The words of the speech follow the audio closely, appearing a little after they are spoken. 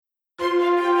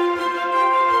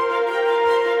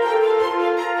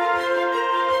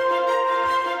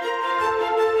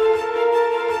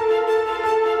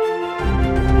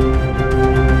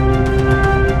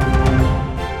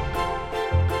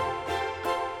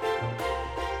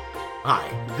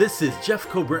Hi, this is Jeff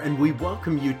Kober, and we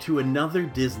welcome you to another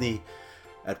Disney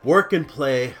at Work and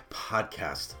Play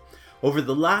podcast. Over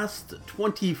the last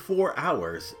 24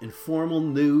 hours, informal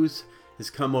news has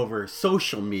come over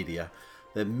social media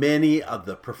that many of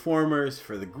the performers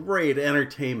for the great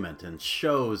entertainment and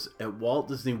shows at Walt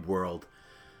Disney World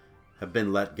have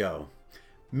been let go.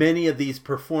 Many of these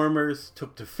performers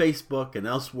took to Facebook and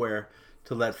elsewhere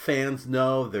to let fans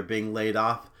know they're being laid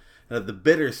off and of the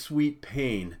bittersweet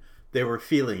pain they were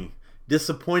feeling,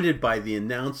 disappointed by the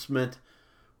announcement,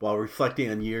 while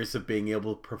reflecting on years of being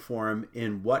able to perform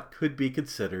in what could be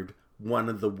considered one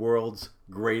of the world's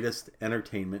greatest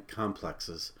entertainment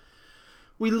complexes.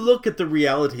 We look at the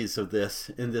realities of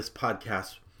this in this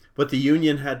podcast, what the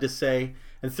union had to say,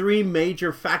 and three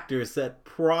major factors that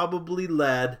probably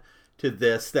led to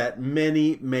this that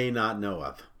many may not know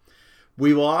of.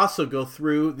 We will also go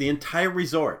through the entire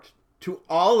resort to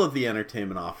all of the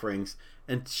entertainment offerings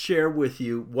and share with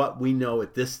you what we know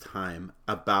at this time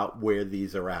about where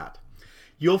these are at.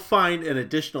 You'll find an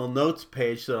additional notes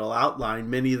page that will outline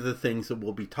many of the things that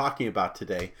we'll be talking about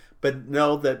today, but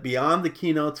know that beyond the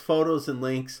keynotes, photos, and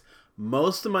links,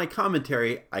 most of my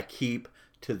commentary I keep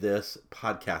to this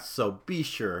podcast, so be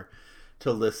sure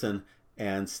to listen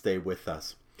and stay with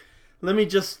us. Let me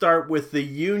just start with the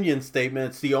union statement.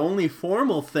 It's the only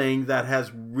formal thing that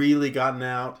has really gotten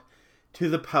out to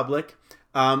the public.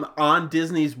 On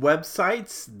Disney's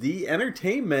websites, the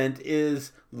entertainment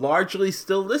is largely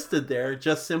still listed there,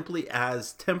 just simply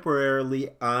as temporarily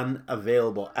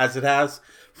unavailable, as it has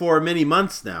for many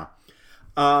months now.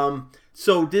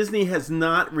 So Disney has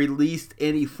not released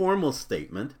any formal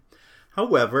statement.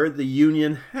 However, the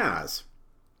union has.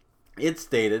 It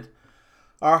stated,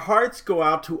 "Our hearts go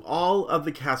out to all of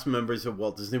the cast members of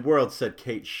Walt Disney World," said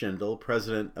Kate Shindle,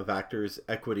 president of Actors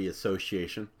Equity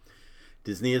Association.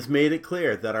 "Disney has made it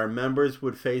clear that our members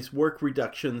would face work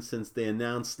reductions since they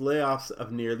announced layoffs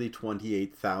of nearly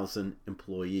 28,000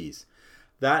 employees.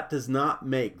 That does not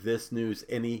make this news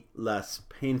any less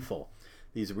painful.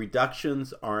 These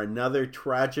reductions are another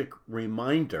tragic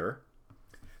reminder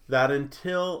that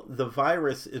until the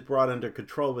virus is brought under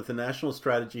control with a national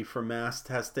strategy for mass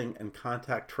testing and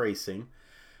contact tracing,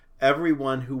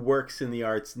 everyone who works in the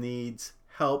arts needs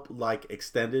help like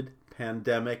extended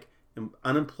pandemic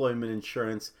unemployment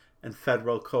insurance and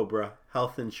federal COBRA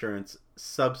health insurance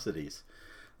subsidies."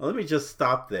 Now, let me just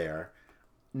stop there.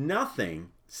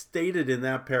 Nothing stated in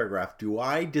that paragraph do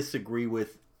I disagree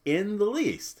with in the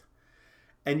least.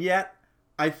 And yet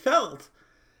I felt,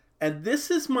 and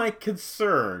this is my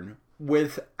concern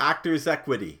with Actors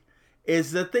Equity,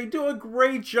 is that they do a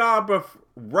great job of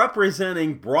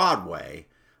representing Broadway.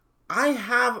 I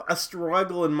have a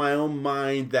struggle in my own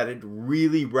mind that it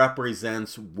really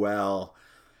represents well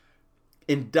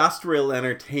industrial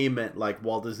entertainment like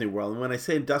Walt Disney World. And when I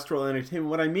say industrial entertainment,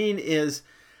 what I mean is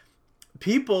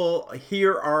people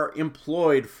here are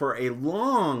employed for a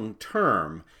long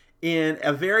term in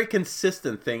a very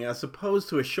consistent thing, as opposed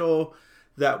to a show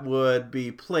that would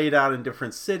be played out in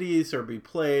different cities or be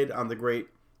played on the great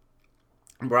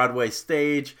Broadway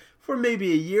stage for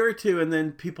maybe a year or two, and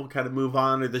then people kind of move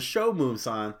on, or the show moves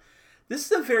on. This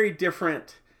is a very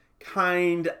different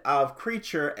kind of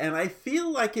creature, and I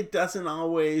feel like it doesn't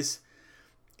always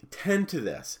tend to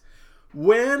this.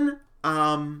 When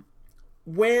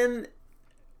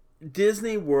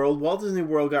Disney World, Walt Disney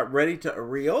World got ready to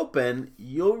reopen,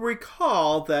 you'll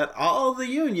recall that all the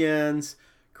unions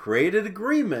created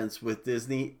agreements with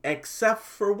Disney except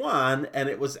for one, and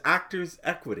it was Actors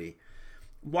Equity.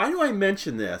 Why do I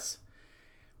mention this?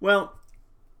 Well,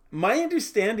 my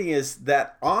understanding is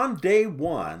that on day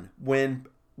one, when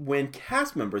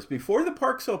cast members, before the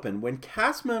parks opened, when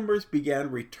cast members began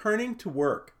returning to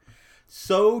work,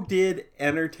 so did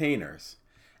entertainers.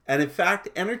 And in fact,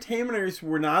 entertainers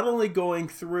were not only going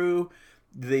through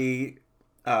the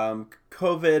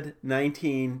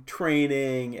COVID-19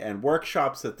 training and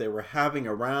workshops that they were having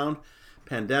around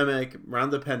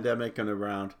the pandemic and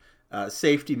around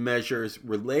safety measures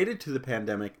related to the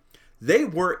pandemic, they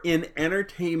were in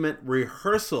entertainment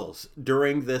rehearsals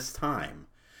during this time.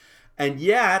 And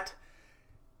yet,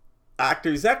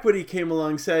 Actors Equity came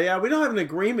along and said, yeah, we don't have an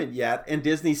agreement yet, and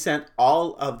Disney sent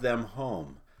all of them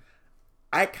home.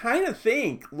 I kind of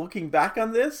think, looking back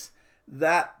on this,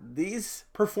 that these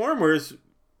performers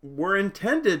were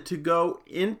intended to go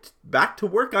back to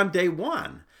work on day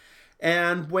one.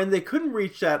 And when they couldn't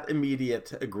reach that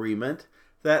immediate agreement,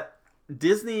 that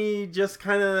Disney just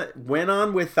kind of went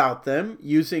on without them,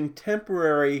 using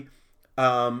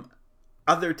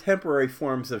other temporary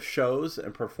forms of shows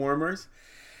and performers.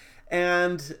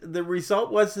 And the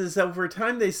result was is over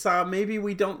time they saw maybe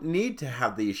we don't need to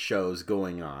have these shows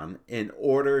going on in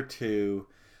order to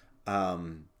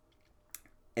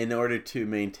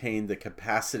maintain the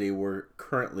capacity we're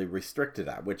currently restricted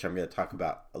at, which I'm going to talk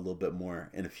about a little bit more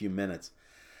in a few minutes.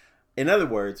 In other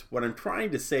words, what I'm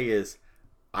trying to say is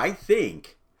I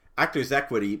think Actors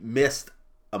Equity missed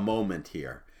a moment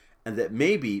here, and that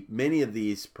maybe many of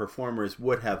these performers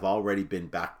would have already been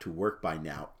back to work by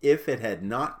now if it had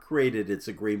not created its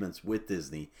agreements with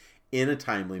Disney in a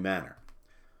timely manner.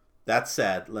 That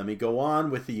said, let me go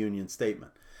on with the union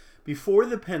statement. Before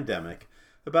the pandemic,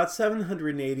 about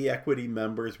 780 equity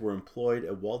members were employed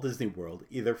at Walt Disney World,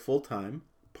 either full-time,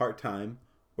 part-time,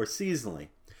 or seasonally.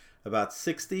 About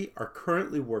 60 are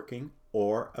currently working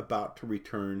or about to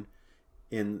return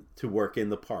to work in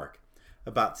the park.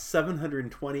 About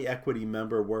 720 equity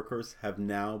member workers have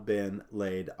now been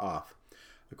laid off.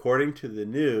 According to the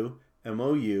new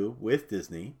MOU with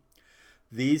Disney,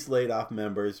 these laid off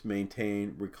members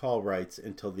maintain recall rights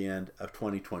until the end of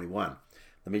 2021.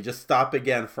 Let me just stop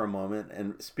again for a moment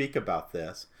and speak about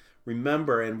this.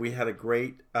 Remember, and we had a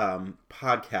great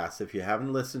podcast. If you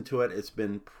haven't listened to it, it's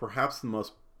been perhaps the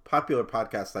most popular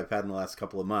podcast I've had in the last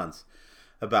couple of months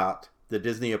about the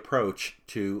Disney approach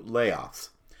to layoffs.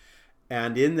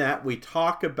 And in that, we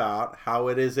talk about how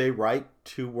it is a right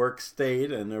to work state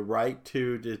and a right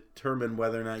to determine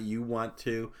whether or not you want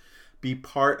to be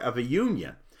part of a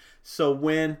union.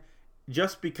 So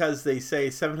just because they say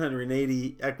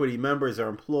 780 equity members are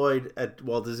employed at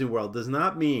Walt Disney World does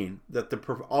not mean that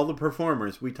all the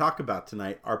performers we talk about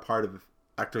tonight are part of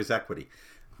Actors Equity.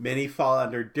 Many fall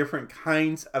under different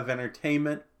kinds of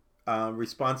entertainment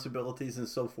responsibilities and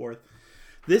so forth.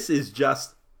 This is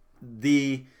just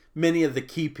many of the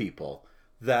key people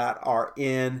that are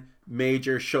in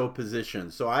major show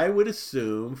positions. So I would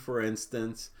assume, for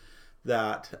instance,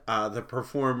 that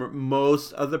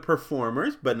most of the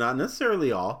performers, but not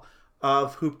necessarily all,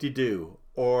 of Hoop-Dee-Doo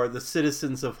or the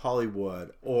Citizens of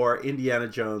Hollywood or Indiana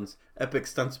Jones Epic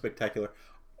Stunt Spectacular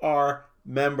are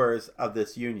members of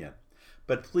this union.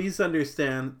 But please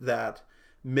understand that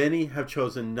many have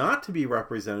chosen not to be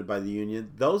represented by the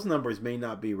union. Those numbers may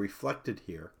not be reflected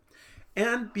here.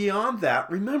 And beyond that,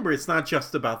 remember, it's not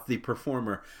just about the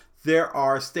performer. There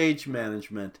are stage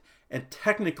management and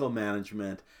technical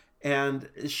management and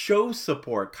show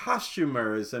support,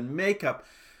 costumers and makeup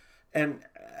and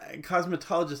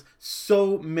cosmetologists.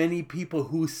 So many people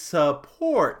who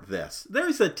support this.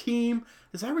 There's a team,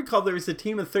 as I recall, there's a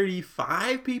team of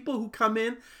 35 people who come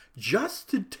in just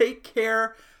to take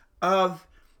care of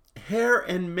hair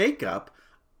and makeup.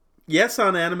 Yes,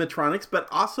 on animatronics, but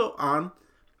also on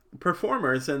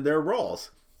performers and their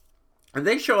roles. And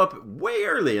they show up way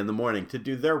early in the morning to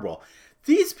do their role.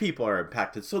 These people are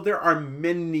impacted. So there are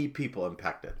many people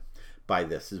impacted by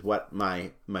this, is what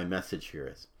my message here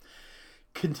is.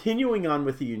 Continuing on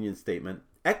with the union statement,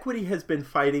 Equity has been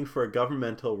fighting for a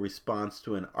governmental response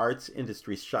to an arts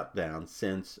industry shutdown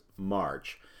since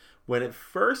March, when it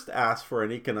first asked for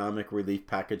an economic relief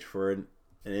package for an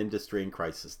industry in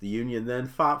crisis. The union then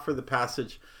fought for the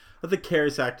passage of the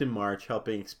CARES Act in March,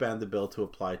 helping expand the bill to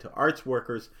apply to arts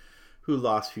workers who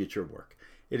lost future work.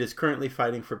 It is currently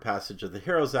fighting for passage of the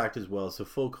HEROES Act, as well as a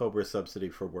full COBRA subsidy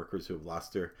for workers who have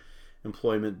lost their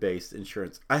employment-based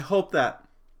insurance. I hope that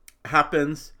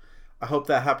happens. I hope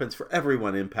that happens for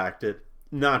everyone impacted,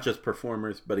 not just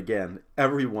performers, but again,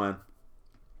 everyone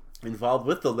involved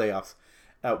with the layoffs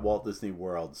at Walt Disney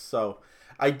World. So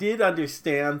I did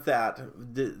understand that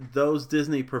those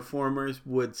Disney performers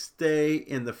would stay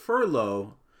in the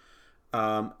furlough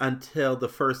until the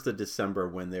 1st of December,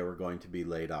 when they were going to be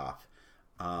laid off.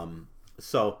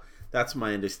 So that's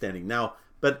my understanding. Now,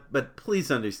 but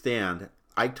please understand,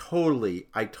 I totally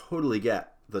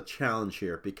get the challenge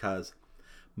here, because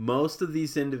most of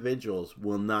these individuals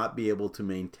will not be able to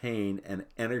maintain an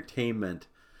entertainment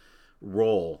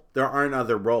role. There aren't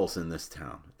other roles in this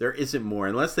town. There isn't more.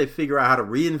 Unless they figure out how to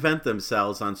reinvent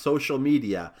themselves on social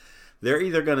media, they're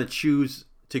either going to choose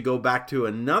to go back to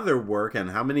another work.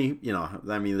 And how many,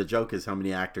 I mean, the joke is how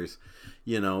many actors,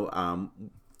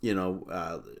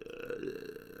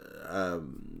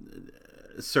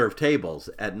 serve tables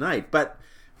at night. But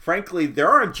frankly, there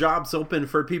aren't jobs open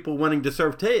for people wanting to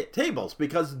serve tables,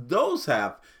 because those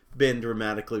have been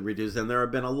dramatically reduced, and there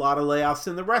have been a lot of layoffs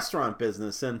in the restaurant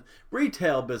business and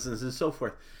retail business and so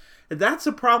forth. And that's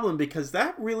a problem, because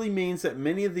that really means that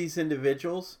many of these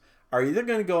individuals are either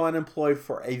going to go unemployed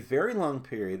for a very long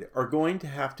period, or going to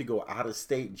have to go out of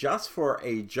state just for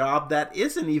a job that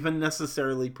isn't even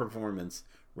necessarily performance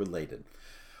related.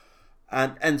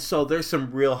 And so there's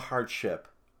some real hardship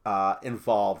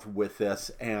involved with this,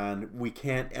 and we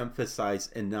can't emphasize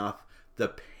enough the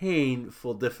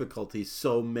painful difficulties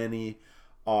so many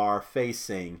are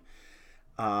facing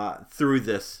through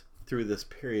this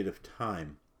period of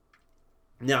time.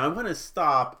 Now, I want to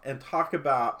stop and talk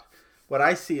about what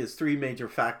I see as three major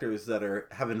factors that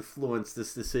have influenced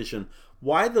this decision.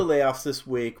 Why the layoffs this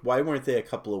week? Why weren't they a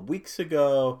couple of weeks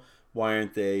ago? Why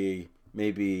aren't they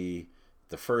maybe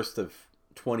the first of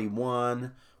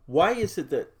 21? Why is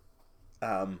it that,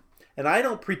 and I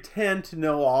don't pretend to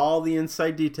know all the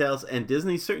inside details, and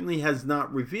Disney certainly has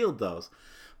not revealed those.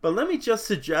 But let me just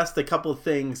suggest a couple of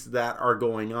things that are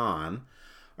going on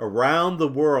around the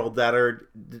world that are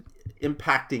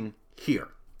impacting here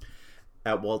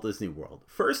at Walt Disney World.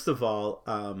 First of all,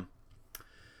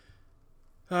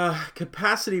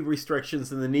 capacity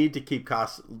restrictions and the need to keep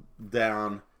costs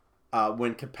down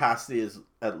when capacity is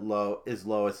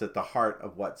lowest at the heart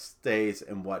of what stays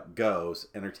and what goes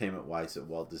entertainment-wise at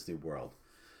Walt Disney World.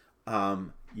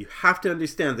 You have to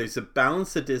understand there's a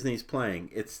balance that Disney's playing.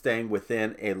 It's staying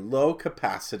within a low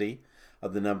capacity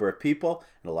of the number of people,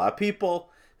 and a lot of people,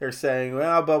 they're saying,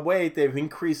 well, but wait, they've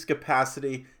increased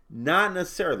capacity. Not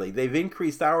necessarily. They've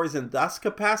increased hours and thus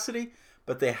capacity,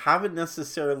 but they haven't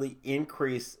necessarily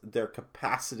increased their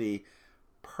capacity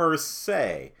per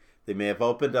se. They may have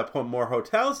opened up more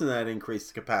hotels and that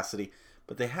increased capacity,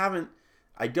 but they haven't,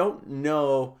 I don't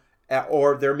know,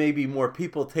 or there may be more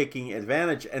people taking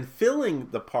advantage and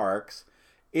filling the parks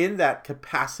in that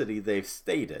capacity they've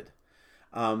stated.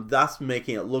 Thus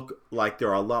making it look like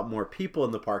there are a lot more people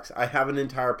in the parks. I have an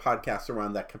entire podcast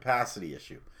around that capacity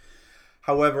issue.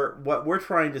 However, what we're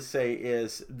trying to say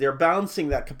is they're balancing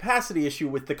that capacity issue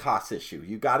with the cost issue.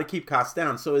 You got to keep costs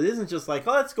down. So it isn't just like,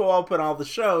 oh, let's go open all the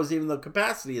shows even though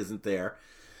capacity isn't there.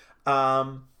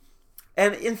 And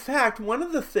in fact, one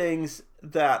of the things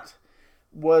that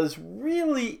was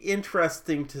really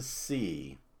interesting to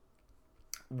see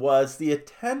was the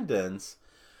attendance.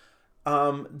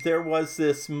 There was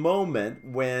this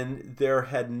moment when there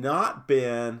had not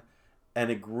been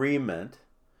an agreement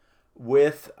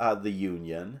with the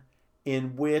union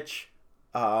in which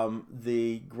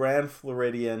the Grand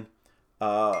Floridian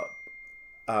Grand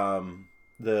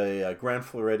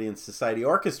Floridian Society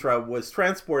Orchestra was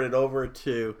transported over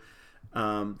to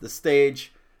the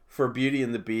stage for Beauty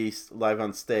and the Beast live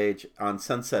on stage on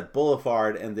Sunset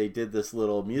Boulevard, and they did this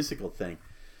little musical thing.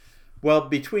 Well,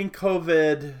 between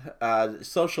COVID,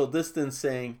 social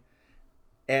distancing,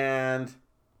 and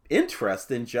interest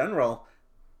in general,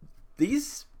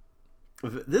 this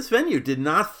venue did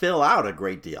not fill out a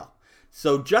great deal.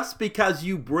 So just because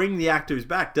you bring the actors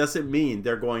back doesn't mean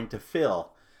they're going to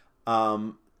fill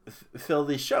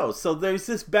these shows. So there's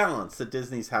this balance that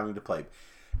Disney's having to play.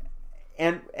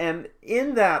 And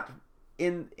in that,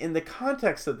 in the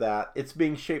context of that, it's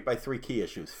being shaped by three key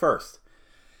issues. First,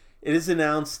 it is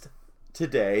announced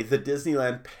today that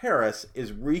Disneyland Paris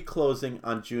is reclosing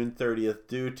on June 30th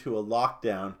due to a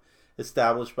lockdown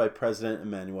established by President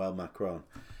Emmanuel Macron.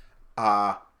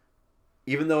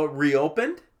 Even though it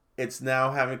reopened, it's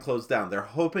now having closed down. They're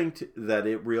hoping that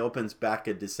it reopens back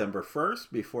at December 1st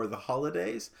before the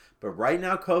holidays. But right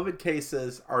now, COVID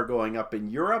cases are going up in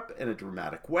Europe in a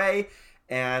dramatic way,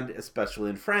 and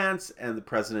especially in France. And the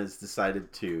president has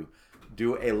decided to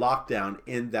do a lockdown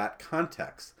in that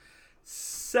context.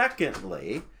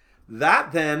 Secondly,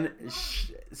 that then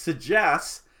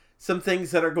suggests some things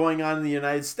that are going on in the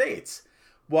United States.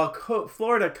 While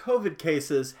Florida COVID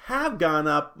cases have gone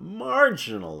up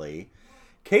marginally,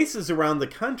 cases around the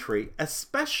country,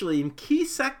 especially in key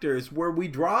sectors where we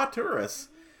draw tourists,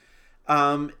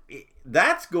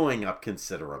 that's going up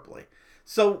considerably.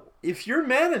 So if you're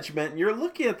management and you're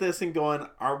looking at this and going,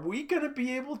 are we going to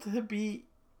be able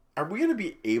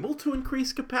to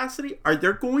increase capacity? Are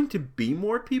there going to be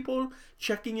more people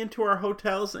checking into our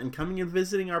hotels and coming and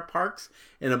visiting our parks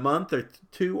in a month or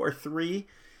 2 or 3?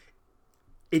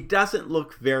 It doesn't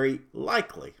look very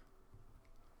likely.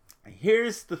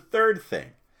 Here's the third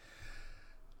thing.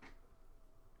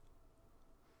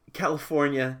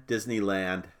 California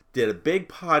Disneyland did a big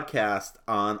podcast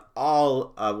on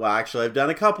actually I've done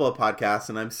a couple of podcasts,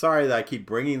 and I'm sorry that I keep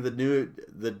bringing the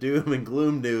doom and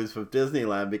gloom news of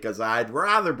Disneyland because I'd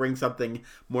rather bring something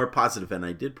more positive, and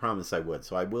I did promise I would,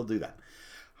 so I will do that.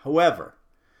 However,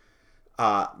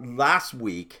 last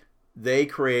week they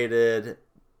created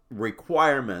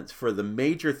requirements for the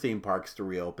major theme parks to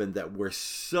reopen that were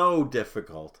so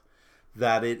difficult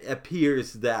that it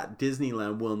appears that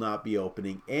Disneyland will not be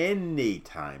opening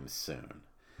anytime soon.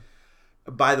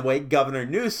 By the way, Governor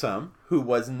Newsom, who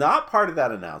was not part of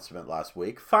that announcement last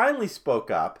week, finally spoke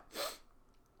up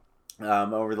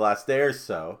over the last day or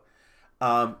so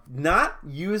Not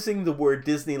using the word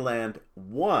Disneyland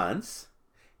once,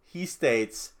 he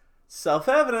states,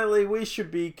 self-evidently, we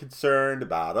should be concerned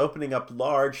about opening up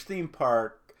large theme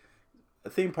parks,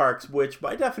 which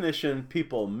by definition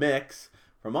people mix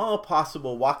from all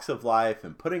possible walks of life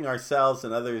and putting ourselves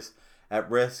and others at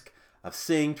risk of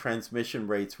seeing transmission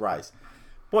rates rise.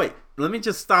 Boy, let me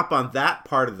just stop on that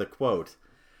part of the quote.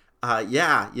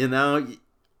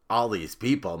 All these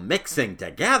people mixing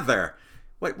together.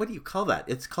 What do you call that?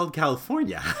 It's called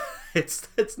California.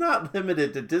 It's not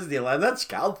limited to Disneyland. That's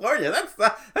California.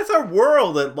 That's our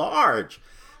world at large.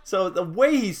 So the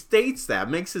way he states that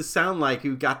makes it sound like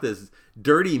you've got this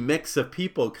dirty mix of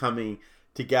people coming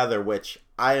together, which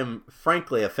I am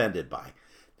frankly offended by.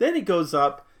 Then he goes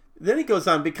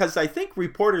on because I think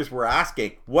reporters were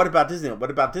asking, what about Disneyland?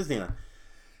 What about Disneyland?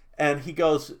 And he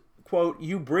goes, quote,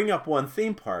 you bring up one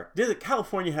theme park.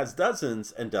 California has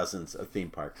dozens and dozens of theme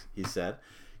parks, he said.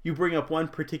 You bring up one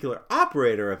particular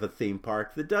operator of a theme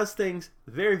park that does things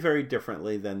very, very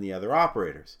differently than the other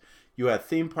operators. You have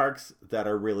theme parks that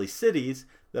are really cities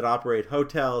that operate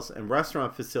hotels and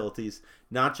restaurant facilities,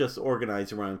 not just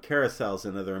organized around carousels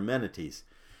and other amenities.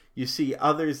 You see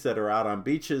others that are out on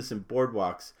beaches and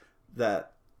boardwalks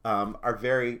that are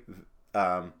very,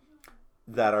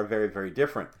 very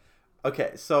different.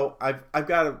 Okay, so I've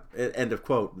got an end of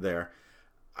quote there.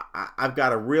 I've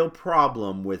got a real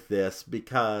problem with this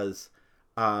because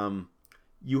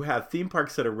you have theme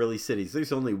parks that are really cities.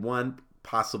 There's only one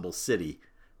possible city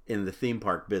in the theme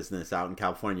park business out in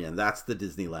California, and that's the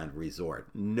Disneyland Resort.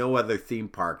 No other theme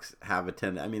parks have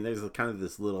attended. I mean, there's kind of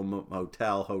this little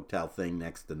hotel thing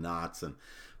next to Knott's,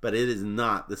 but it is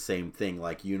not the same thing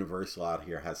like Universal out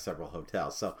here has several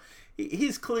hotels. So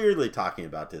he's clearly talking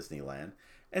about Disneyland,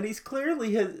 and he's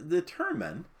clearly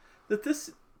determined that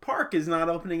this park is not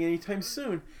opening anytime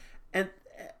soon. And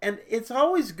it's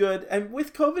always good, and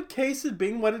with COVID cases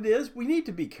being what it is, we need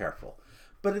to be careful.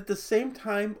 But at the same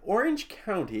time, Orange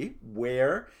County,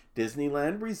 where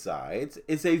Disneyland resides,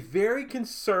 is a very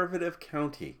conservative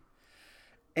county.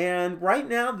 And right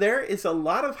now, there is a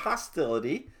lot of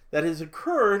hostility that has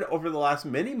occurred over the last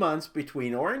many months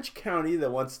between Orange County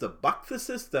that wants to buck the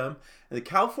system and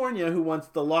California who wants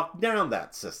to lock down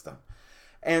that system.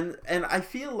 And I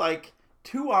feel like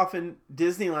too often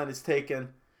Disneyland has taken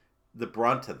the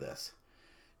brunt of this.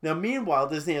 Now, meanwhile,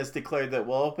 Disney has declared that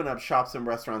we'll open up shops and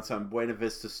restaurants on Buena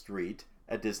Vista Street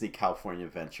at Disney California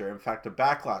Adventure. In fact, a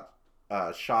backlot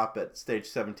shop at Stage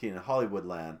 17 in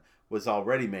Hollywoodland was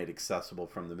already made accessible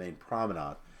from the main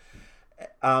promenade.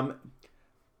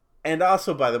 And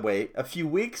also, by the way, a few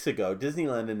weeks ago,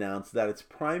 Disneyland announced that its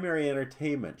primary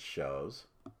entertainment shows,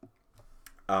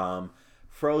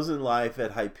 Frozen Life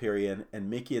at Hyperion and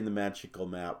Mickey and the Magical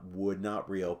Map, would not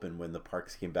reopen when the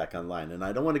parks came back online. And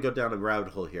I don't want to go down a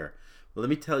rabbit hole here, but let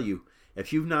me tell you,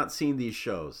 if you've not seen these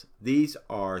shows, these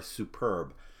are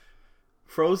superb.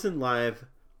 Frozen Live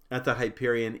at the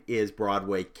Hyperion is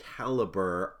Broadway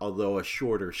caliber, although a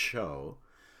shorter show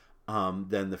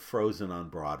than the Frozen on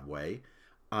Broadway.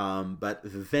 But the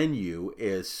venue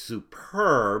is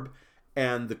superb,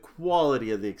 and the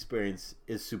quality of the experience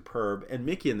is superb. And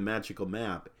Mickey and the Magical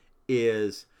Map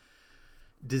is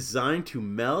designed to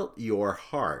melt your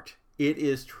heart. It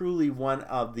is truly one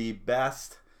of the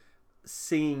best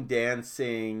singing,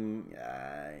 dancing,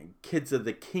 Kids of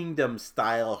the Kingdom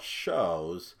style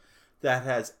shows that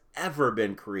has ever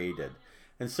been created.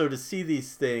 And so to see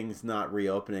these things not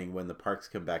reopening when the parks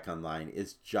come back online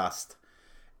is just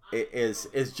as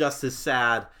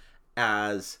sad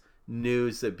as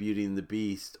news that Beauty and the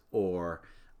Beast or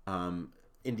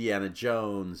Indiana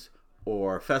Jones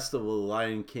or Festival of the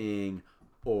Lion King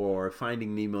or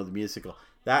Finding Nemo the musical.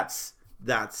 That's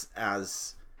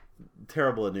as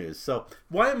terrible a news. So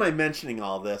why am I mentioning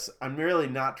all this? I'm really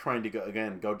not trying to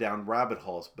go down rabbit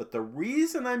holes, but the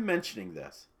reason I'm mentioning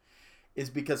this is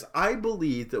because I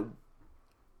believe that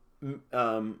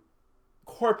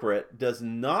corporate does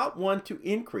not want to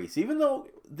increase, even though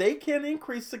they can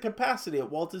increase the capacity at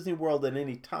Walt Disney World at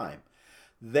any time.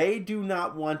 They do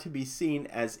not want to be seen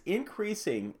as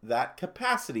increasing that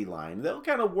capacity line. They'll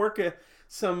kind of work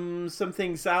some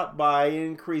things out by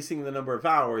increasing the number of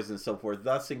hours and so forth,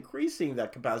 thus increasing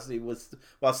that capacity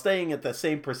while staying at the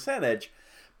same percentage.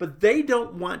 But they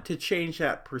don't want to change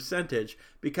that percentage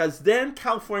because then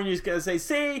California is going to say,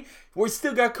 see, we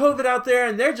still got COVID out there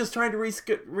and they're just trying to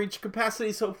reach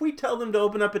capacity. So if we tell them to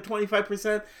open up at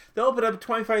 25%, they'll open up at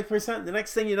 25%. The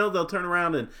next thing you know, they'll turn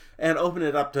around and open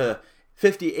it up to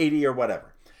 50, 80 or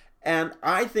whatever. And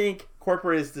I think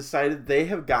corporate has decided they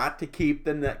have got to keep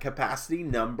the net capacity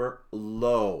number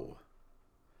low.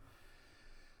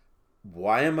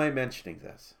 Why am I mentioning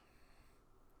this?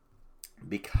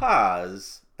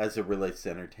 because, as it relates to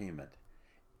entertainment,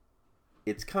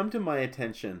 it's come to my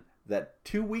attention that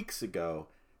 2 weeks ago,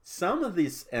 some of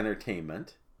these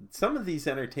entertainment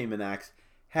acts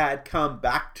had come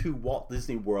back to Walt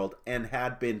Disney World and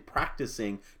had been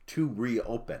practicing to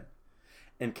reopen.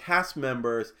 And cast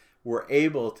members were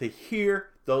able to hear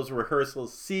those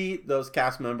rehearsals, see those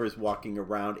cast members walking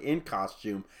around in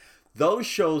costume. Those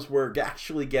shows were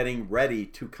actually getting ready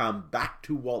to come back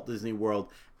to Walt Disney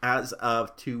World as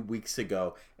of 2 weeks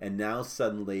ago. And now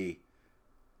suddenly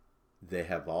they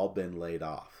have all been laid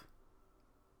off.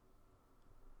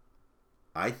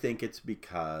 I think it's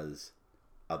because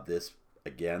of this,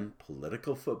 again,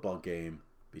 political football game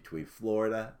between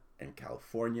Florida and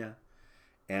California.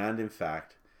 And in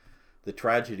fact, the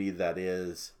tragedy that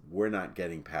is we're not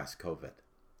getting past COVID.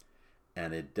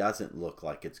 And it doesn't look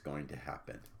like it's going to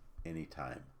happen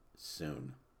anytime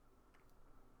soon.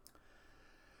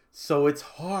 So it's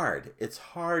hard. It's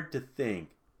hard to think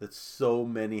that so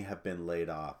many have been laid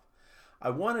off. I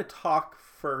want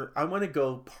to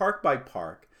go park by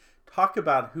park, talk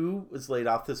about who was laid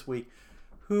off this week,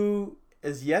 who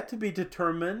is yet to be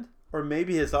determined, or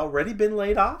maybe has already been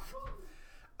laid off.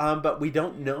 But we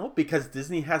don't know because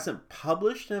Disney hasn't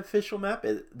published an official map.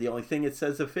 The only thing it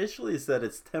says officially is that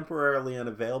it's temporarily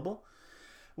unavailable.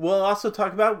 We'll also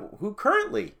talk about who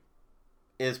currently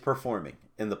is performing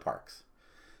in the parks.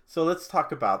 So let's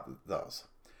talk about those.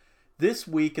 This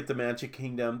week at the Magic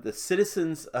Kingdom, the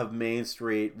Citizens of Main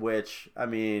Street, which, I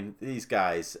mean, these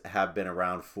guys have been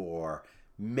around for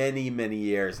many, many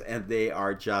years, and they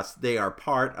are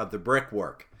part of the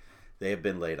brickwork. They have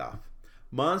been laid off.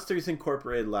 Monsters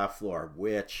Incorporated La Flor,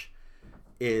 which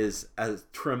is a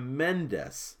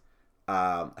tremendous,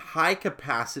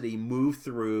 high-capacity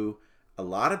move-through, a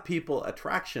lot of people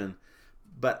attraction,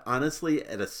 but honestly,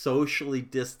 at a socially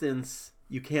distance,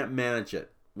 you can't manage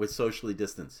it with socially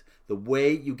distance. The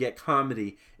way you get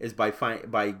comedy is by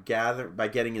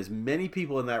getting as many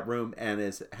people in that room and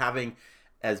as having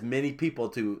as many people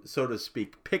to, so to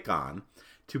speak, pick on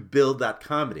to build that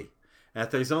comedy. And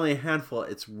if there's only a handful,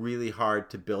 it's really hard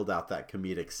to build out that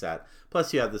comedic set.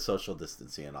 Plus, you have the social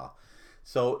distancing and all.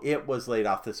 So it was laid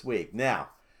off this week. Now,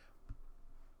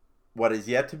 what is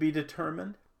yet to be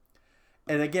determined?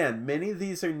 And again, many of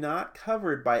these are not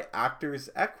covered by Actors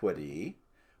Equity,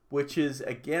 which is,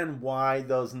 again, why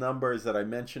those numbers that I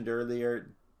mentioned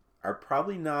earlier are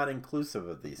probably not inclusive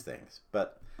of these things.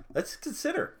 But let's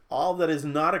consider all that is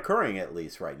not occurring, at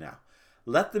least right now.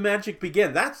 Let the Magic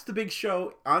Begin. That's the big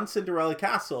show on Cinderella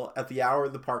Castle at the hour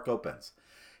the park opens.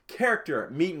 Character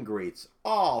meet and greets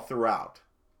all throughout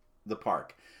the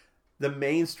park. The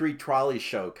Main Street Trolley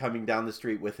Show coming down the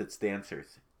street with its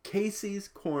dancers. Casey's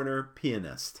Corner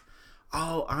Pianist.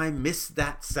 Oh, I miss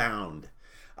that sound.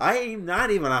 I'm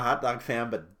not even a hot dog fan,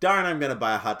 but darn, I'm going to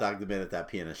buy a hot dog the minute that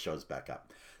pianist shows back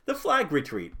up. The Flag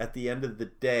Retreat at the end of the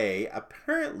day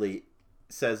apparently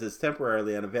says it's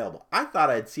temporarily unavailable. I thought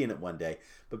I'd seen it one day,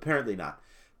 but apparently not.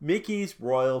 Mickey's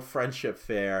Royal Friendship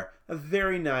Fair, a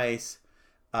very nice,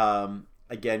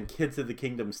 again, Kids of the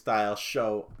Kingdom style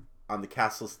show on the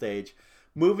castle stage.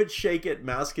 Move It, Shake It,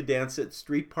 Mouse Could Dance It,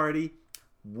 Street Party.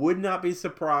 Would not be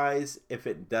surprised if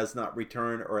it does not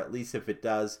return, or at least if it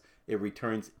does, it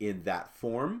returns in that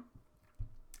form.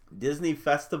 Disney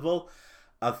Festival,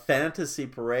 a fantasy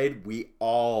parade. We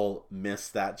all miss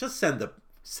that. Just send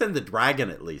the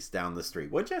dragon at least down the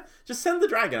street, would you? Just send the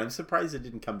dragon. I'm surprised it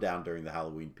didn't come down during the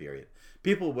Halloween period.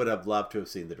 People would have loved to have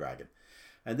seen the dragon.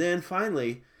 And then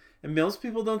finally, and most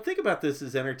people don't think about this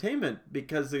as entertainment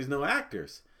because there's no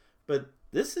actors, but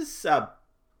this is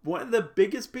one of the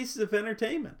biggest pieces of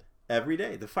entertainment every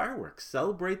day. The fireworks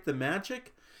celebrate the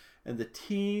magic and the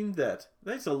team that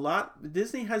there's a lot.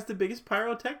 Disney has the biggest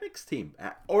pyrotechnics team,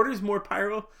 orders more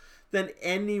pyro than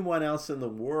anyone else in the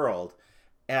world,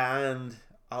 and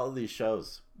all of these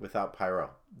shows without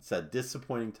pyro. It's a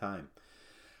disappointing time.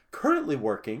 Currently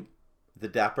working the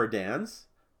Dapper Dans,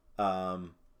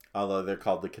 although they're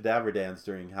called the Cadaver Dans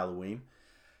during Halloween.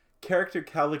 Character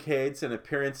cavalcades and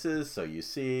appearances. So you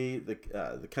see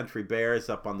the Country Bears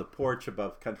up on the porch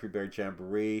above Country Bear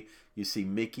Jamboree. You see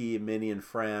Mickey, Minnie, and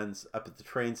Friends up at the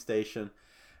train station.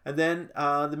 And then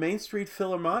the Main Street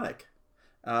Philharmonic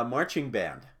marching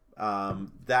band.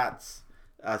 That's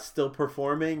still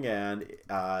performing and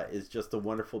is just a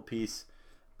wonderful piece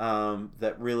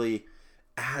that really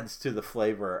adds to the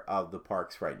flavor of the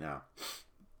parks right now.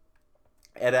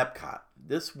 At Epcot,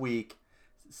 this week,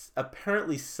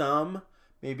 apparently some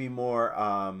maybe more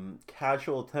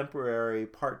casual, temporary,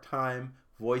 part-time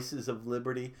Voices of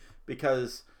Liberty,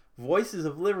 because Voices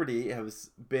of Liberty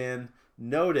has been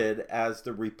noted as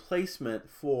the replacement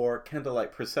for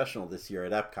Candlelight Processional this year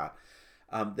at Epcot.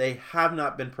 They have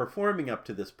not been performing up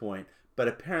to this point, but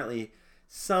apparently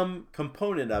some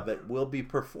component of it will be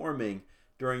performing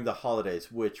during the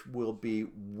holidays, which will be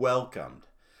welcomed.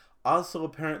 Also,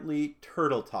 apparently,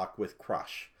 Turtle Talk with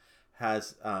Crush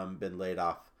has been laid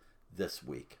off this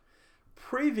week.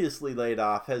 Previously laid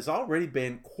off has already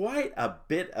been quite a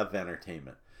bit of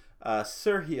entertainment.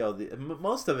 Sergio,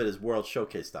 most of it is World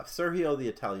Showcase stuff. Sergio, the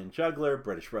Italian Juggler,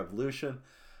 British Revolution,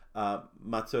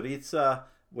 Mazzorizza,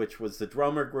 which was the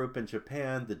drummer group in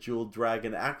Japan, the Jeweled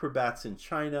Dragon Acrobats in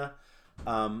China,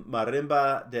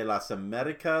 Marimba de las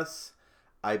Americas,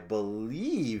 I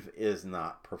believe is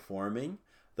not performing,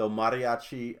 though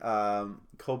Mariachi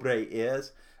Cobre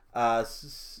is.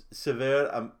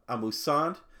 Sever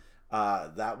Amusant,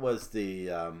 that was the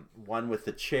one with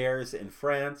the chairs in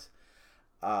France.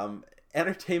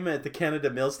 Entertainment at the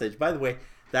Canada Mill Stage. By the way,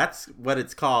 that's what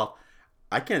it's called.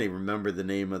 I can't even remember the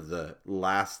name of the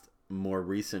last more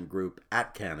recent group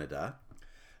at Canada.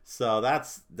 So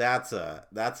that's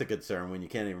a concern when you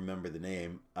can't even remember the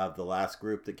name of the last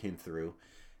group that came through,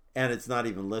 and it's not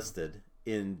even listed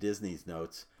in Disney's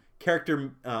notes.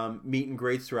 Character meet and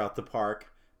greets throughout the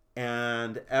park,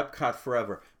 and Epcot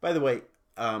Forever. By the way,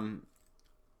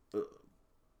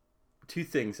 two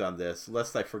things on this,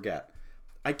 lest I forget.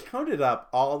 I counted up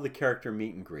all the character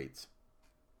meet and greets.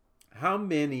 How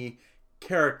many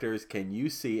characters can you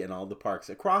see in all the parks?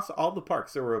 Across all the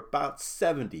parks, there were about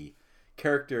 70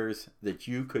 characters that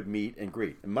you could meet and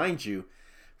greet. And mind you,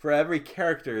 for every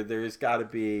character, there's got to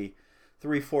be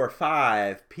 3, 4,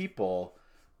 5 people.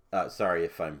 Sorry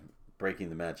if I'm breaking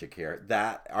the magic here.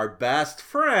 That are best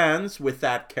friends with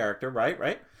that character,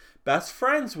 right? Best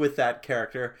friends with that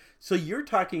character. So you're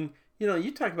talking,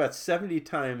 you talk about 70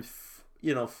 times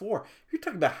 4. You're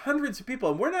talking about hundreds of people,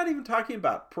 and we're not even talking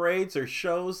about parades or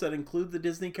shows that include the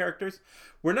Disney characters.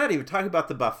 We're not even talking about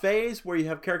the buffets where you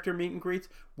have character meet and greets.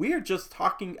 We are just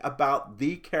talking about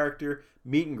the character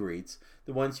meet and greets,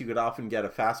 the ones you could often get a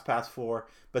fast pass for,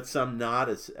 but some not,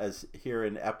 as here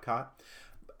in Epcot.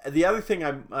 The other thing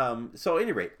so at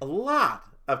any rate, a lot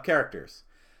of characters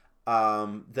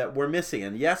that we're missing.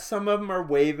 And yes, some of them are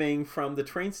waving from the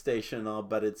train station and all,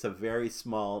 but it's a very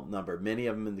small number. Many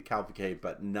of them in the cavalcade,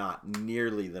 but not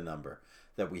nearly the number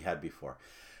that we had before.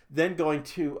 Then going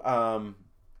to,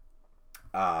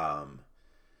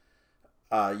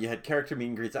 you had character meet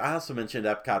and greets. I also mentioned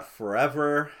Epcot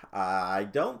Forever.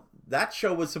 That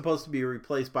show was supposed to be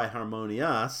replaced by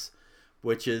Harmonious,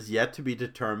 which is yet to be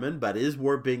determined, but is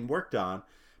being worked on.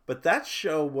 But that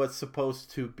show was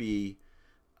supposed to be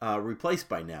replaced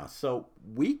by now. So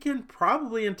we can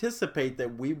probably anticipate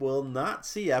that we will not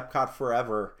see Epcot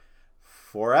Forever.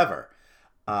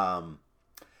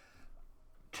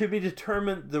 To be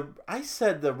determined, I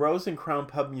said the Rose and Crown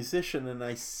Pub Musician, and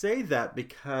I say that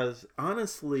because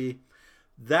honestly,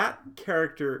 that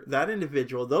character, that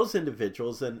individual, those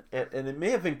individuals, and it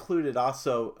may have included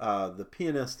also the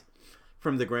pianist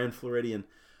from the Grand Floridian,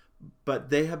 but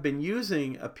they have been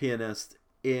using a pianist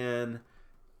in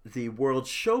the World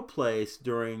Showplace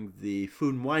during the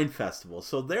Food and Wine Festival.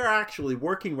 So they're actually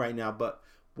working right now, but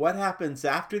what happens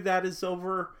after that is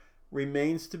over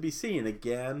remains to be seen.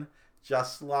 Again,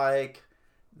 just like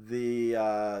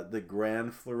the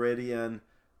Grand Floridian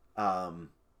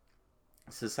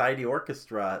Society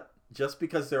Orchestra, just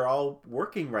because they're all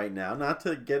working right now, not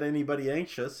to get anybody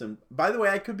anxious. And by the way,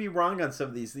 I could be wrong on some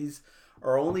of these. These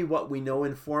are only what we know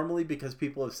informally because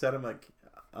people have said them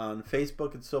on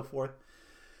Facebook and so forth.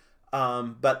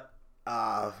 But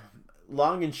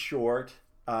long and short,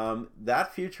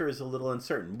 that future is a little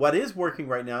uncertain. What is working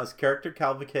right now is character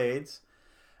cavalcades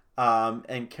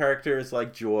and characters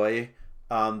like Joy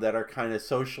that are kind of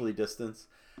socially distanced.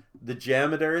 The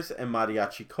Jammers and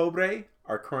Mariachi Cobre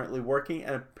are currently working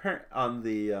on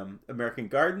the American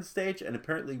Garden stage, and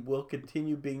apparently will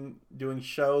continue doing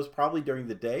shows probably during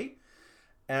the day.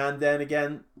 And then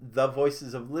again, the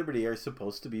Voices of Liberty are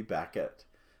supposed to be back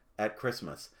at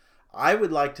Christmas. I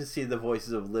would like to see the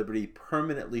Voices of Liberty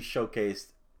permanently showcased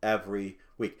every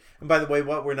week. And by the way,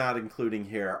 what we're not including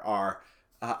here are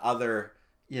other,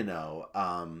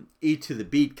 E to the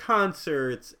Beat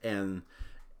concerts and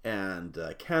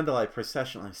Candlelight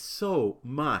Procession. So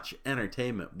much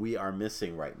entertainment we are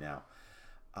missing right now.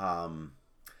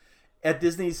 At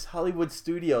Disney's Hollywood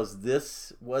Studios,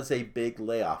 this was a big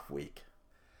layoff week.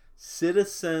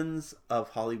 Citizens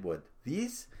of Hollywood.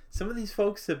 Some of these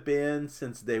folks have been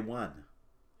since day one.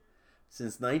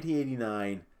 Since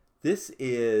 1989. This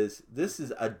is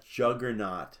a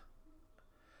juggernaut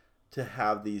to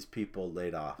have these people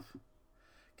laid off.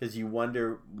 because you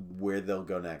wonder where they'll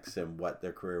go next and what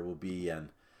their career will be. And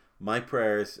my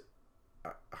prayers,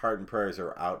 heart and prayers,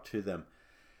 are out to them.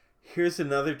 Here's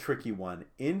another tricky one.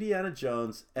 Indiana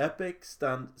Jones Epic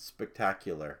Stunt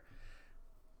Spectacular.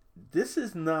 This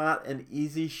is not an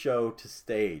easy show to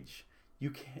stage. You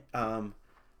can,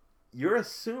 you're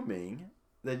assuming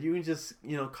that you can just,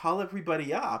 call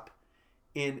everybody up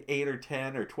in 8 or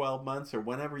 10 or 12 months or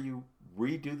whenever you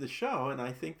redo the show, and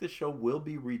I think the show will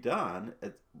be redone.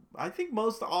 I think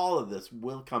most all of this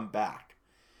will come back,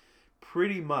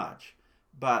 pretty much.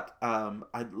 But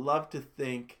I'd love to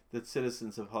think that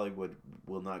Citizens of Hollywood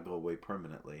will not go away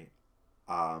permanently.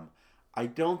 I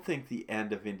don't think the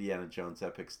end of Indiana Jones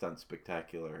Epic Stunt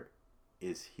Spectacular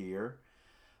is here.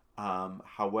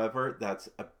 However, that's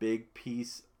a big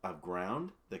piece of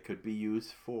ground that could be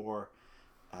used for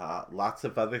lots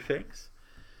of other things.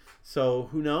 So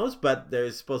who knows? But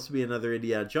there's supposed to be another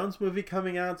Indiana Jones movie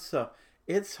coming out. So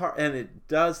it's hard, and it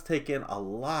does take in a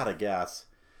lot of gas.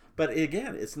 But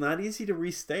again, it's not easy to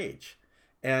restage.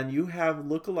 And you have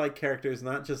lookalike characters,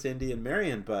 not just Indy and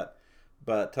Marion, but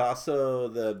also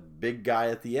the big guy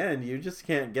at the end. You just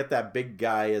can't get that big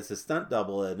guy as a stunt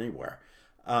double anywhere.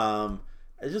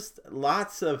 Just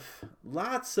lots of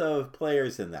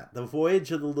players in that. The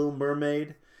Voyage of the Little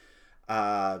Mermaid,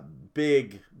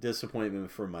 big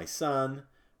disappointment for my son,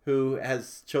 who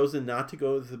has chosen not to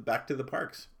go back to the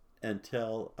parks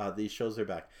until these shows are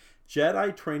back.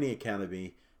 Jedi Training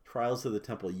Academy, Trials of the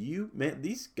Temple.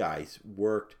 These guys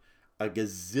worked a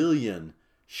gazillion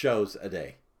shows a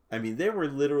day. I mean, they were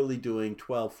literally doing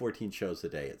 12, 14 shows a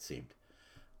day, it seemed.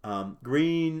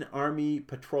 Green Army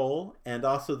Patrol, and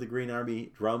also the Green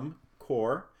Army Drum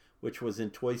Corps, which was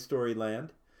in Toy Story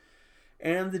Land,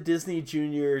 and the Disney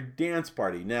Junior Dance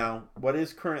Party. Now, what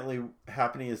is currently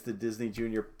happening is the Disney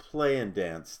Junior Play and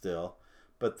Dance still,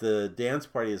 but the dance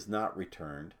party is not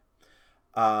returned.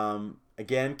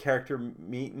 Again, character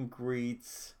meet and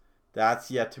greets,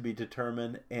 that's yet to be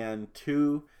determined, and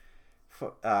 2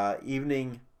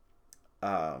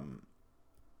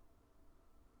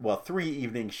 3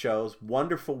 evening shows.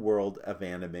 Wonderful World of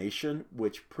Animation,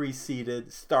 which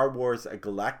preceded Star Wars: A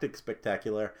Galactic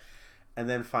Spectacular, and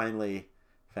then finally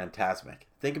Fantasmic.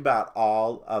 Think about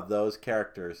all of those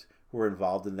characters who were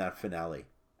involved in that finale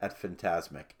at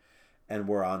Fantasmic and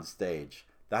were on stage.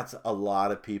 That's a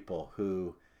lot of people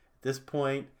who, at this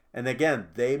point, and again,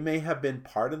 they may have been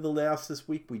part of the layoffs this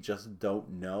week. We just don't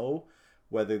know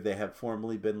whether they have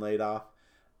formally been laid off.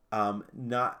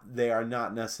 They are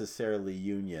not necessarily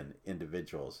union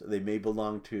individuals. They may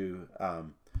belong to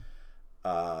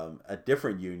a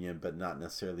different union, but not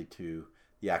necessarily to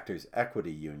the Actors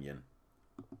Equity Union.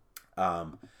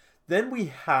 Then we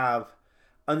have,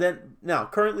 now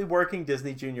currently working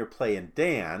Disney Junior Play and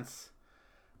Dance,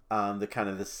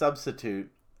 the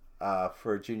substitute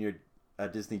for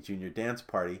Disney Junior Dance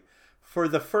Party. For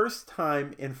the first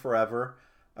time in forever,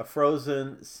 a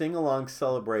Frozen sing-along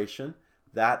celebration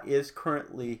that is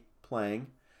currently playing.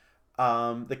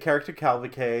 The character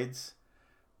cavalcades,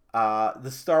 the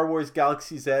Star Wars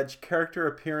Galaxy's Edge character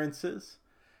appearances,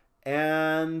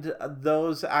 and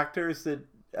those actors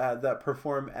that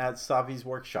perform at Savi's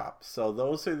workshop. So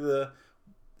those are the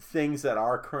things that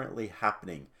are currently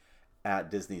happening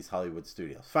at Disney's Hollywood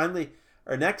Studios. Finally,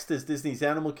 our next is Disney's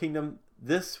Animal Kingdom.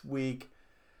 This week,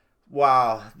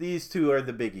 wow, these two are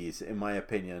the biggies, in my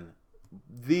opinion.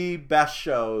 The best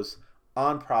shows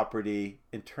on property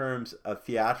in terms of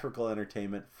theatrical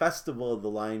entertainment. Festival of the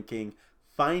Lion King,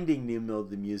 Finding Nemo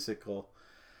the musical.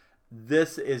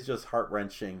 This is just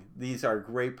heart-wrenching. These are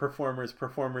great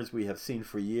performers we have seen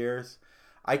for years.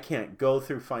 I can't go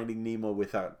through Finding Nemo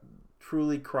without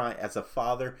truly crying. As a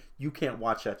father, you can't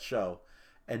watch that show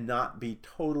and not be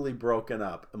totally broken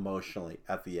up emotionally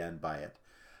at the end by it.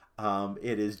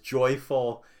 It is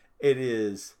joyful. It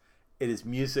is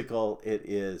musical. It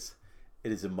is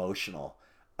emotional.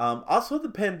 Also, the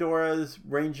Pandora's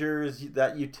Rangers,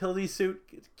 that utility suit,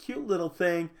 cute little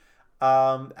thing,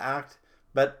 act,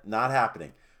 but not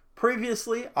happening.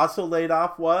 Previously, also laid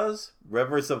off was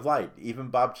Rivers of Light. Even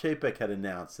Bob Chapek had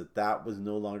announced that was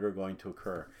no longer going to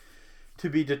occur. To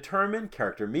be determined,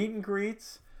 character meet and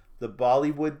greets, the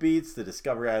Bollywood Beats, the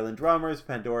Discovery Island Drummers,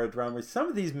 Pandora Drummers. Some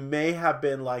of these may have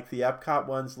been like the Epcot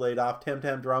ones laid off. Tam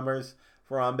Tam Drummers,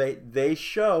 Harambe. They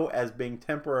show as being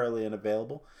temporarily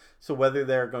unavailable. So whether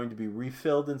they're going to be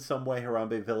refilled in some way,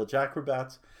 Harambe Village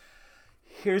Acrobats.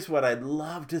 Here's what I'd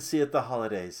love to see at the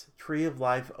holidays. Tree of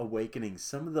Life Awakening.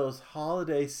 Some of those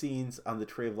holiday scenes on the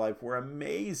Tree of Life were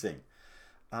amazing.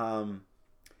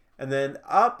 And then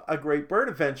Up, A Great Bird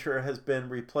Adventure has been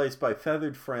replaced by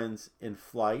Feathered Friends in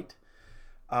Flight.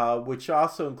 which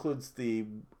also includes the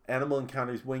Animal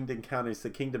Encounters, Winged Encounters, The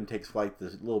Kingdom Takes Flight,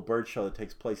 the little bird show that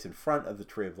takes place in front of the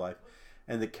Tree of Life,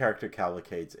 and the character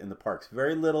cavalcades in the parks.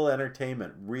 Very little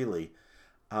entertainment, really,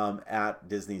 at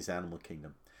Disney's Animal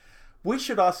Kingdom. We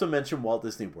should also mention Walt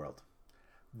Disney World.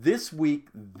 This week,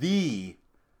 the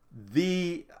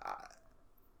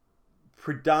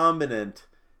predominant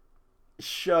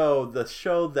show, the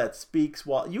show that speaks,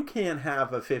 you can't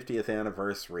have a 50th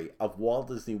anniversary of Walt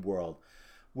Disney World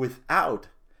without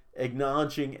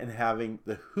acknowledging and having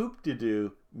the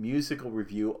Hoop-de-Doo musical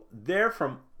review there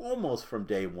from almost from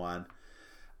day one.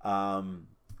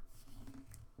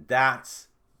 That's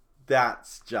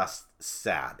just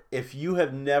sad. If you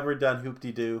have never done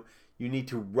Hoop-de-Doo, you need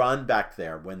to run back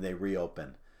there when they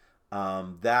reopen.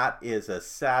 That is a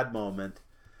sad moment,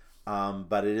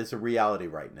 but it is a reality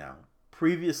right now.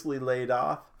 Previously laid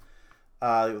off,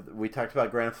 we talked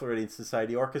about Grand Floridian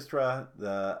Society Orchestra,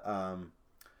 the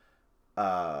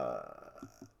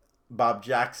Bob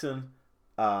Jackson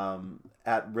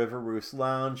at River Roost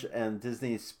Lounge, and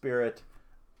Disney's Spirit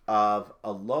of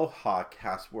Aloha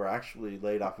cast were actually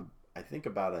laid off, I think,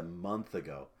 about a month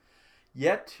ago.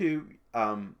 Yet to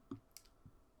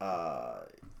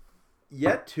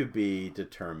be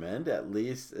determined, at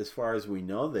least as far as we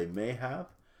know. They may have,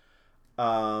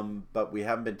 but we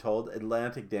haven't been told.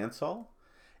 Atlantic Dance Hall,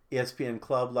 ESPN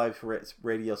Club Live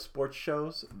Radio Sports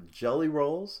Shows, Jelly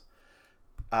Rolls,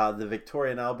 the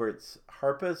Victoria and Albert's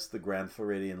Harpist, the Grand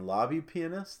Floridian Lobby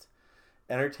Pianist,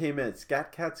 Entertainment at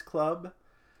Scat Cats Club,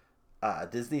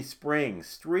 Disney Springs,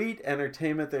 street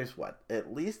entertainment. There's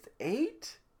at least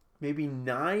 8, maybe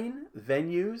 9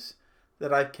 venues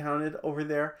that I've counted over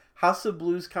there. House of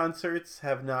Blues concerts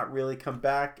have not really come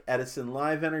back. Edison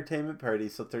Live Entertainment,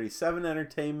 Paradiso 37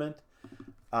 Entertainment,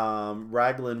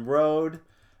 Raglan Road,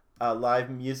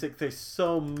 live music. There's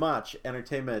so much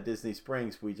entertainment at Disney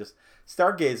Springs.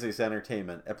 Stargazers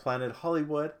Entertainment at Planet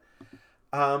Hollywood,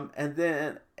 and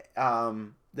then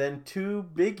 2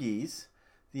 biggies.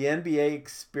 The NBA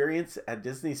Experience at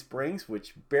Disney Springs,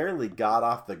 which barely got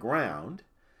off the ground,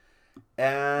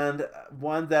 and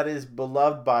one that is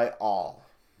beloved by all,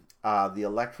 the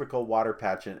Electrical Water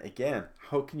Pageant. Again,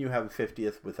 how can you have a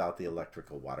 50th without the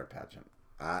Electrical Water Pageant?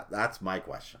 That's my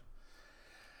question.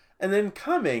 And then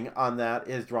coming on that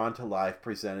is Drawn to Life,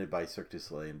 presented by Cirque du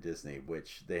Soleil and Disney,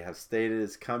 which they have stated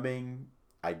is coming.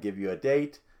 I give you a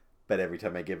date, but every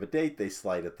time I give a date, they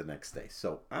slide it the next day.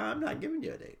 So I'm not giving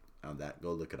you a date on that.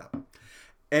 Go look it up.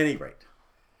 Any rate,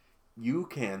 you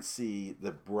can see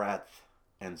the breadth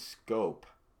and scope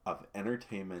of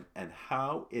entertainment and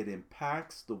how it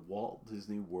impacts the Walt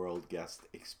Disney World guest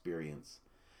experience,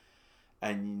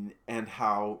 and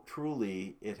how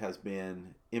truly it has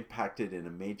been impacted in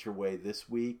a major way this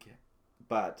week,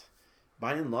 but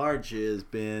by and large it has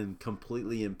been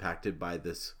completely impacted by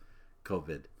this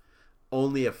COVID.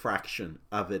 Only a fraction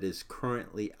of it is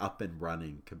currently up and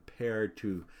running compared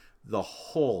to the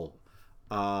whole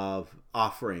of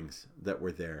offerings that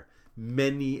were there.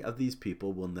 Many of these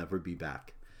people will never be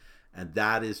back. And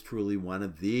that is truly one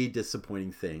of the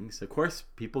disappointing things. Of course,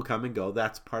 people come and go.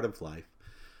 That's part of life.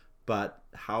 But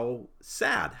how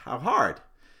sad, how hard,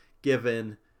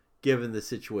 given the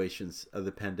situations of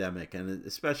the pandemic, and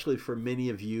especially for many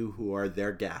of you who are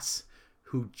their guests,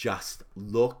 who just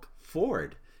look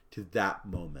forward to that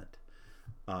moment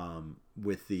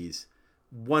with these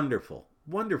wonderful,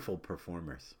 wonderful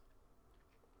performers.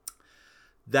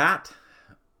 That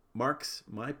marks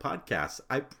my podcast.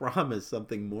 I promise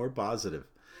something more positive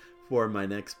for my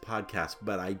next podcast,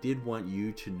 but I did want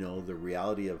you to know the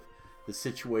reality of the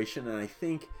situation, and I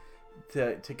think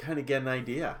to kind of get an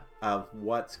idea of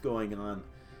what's going on.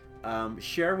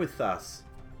 Share with us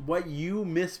what you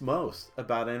miss most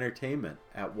about entertainment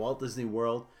at Walt Disney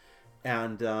World,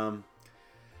 and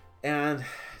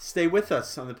stay with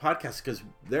us on the podcast, because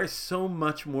there's so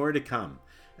much more to come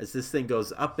as this thing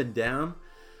goes up and down.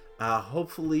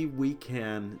 Hopefully we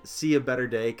can see a better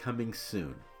day coming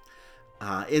soon.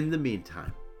 In the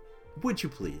meantime, would you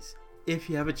please,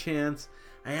 if you have a chance,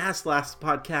 I asked last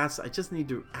podcast, I just need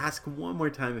to ask one more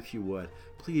time, if you would,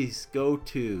 please go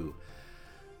to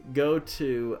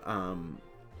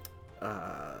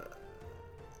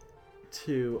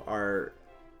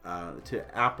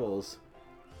Apple's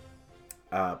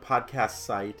podcast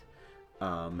site,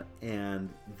 and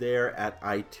there at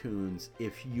iTunes,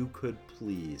 if you could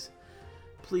please,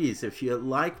 if you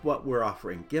like what we're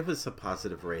offering, give us a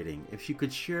positive rating. If you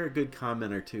could share a good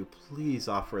comment or two, please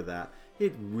offer that.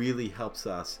 It really helps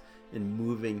us in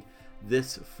moving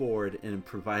this forward and in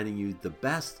providing you the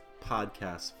best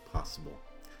podcast possible.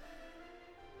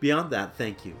 Beyond that,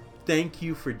 thank you. Thank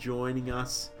you for joining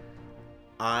us.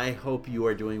 I hope you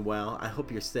are doing well. I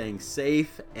hope you're staying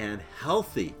safe and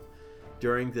healthy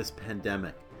during this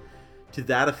pandemic. To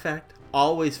that effect,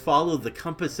 always follow the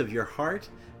compass of your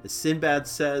heart, as Sinbad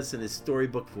says in his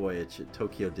storybook voyage at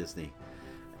Tokyo Disney.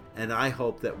 And I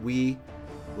hope that we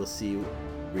will see you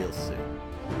real soon.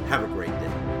 Have a great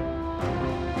day.